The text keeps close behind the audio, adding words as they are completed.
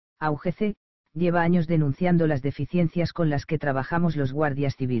AUGC, lleva años denunciando las deficiencias con las que trabajamos los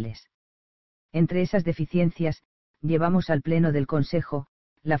guardias civiles. Entre esas deficiencias, llevamos al Pleno del Consejo,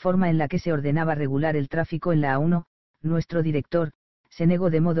 la forma en la que se ordenaba regular el tráfico en la A1, nuestro director, se negó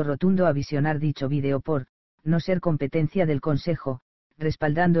de modo rotundo a visionar dicho vídeo por no ser competencia del Consejo,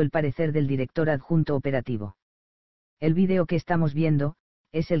 respaldando el parecer del director adjunto operativo. El vídeo que estamos viendo,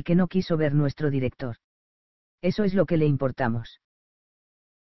 es el que no quiso ver nuestro director. Eso es lo que le importamos.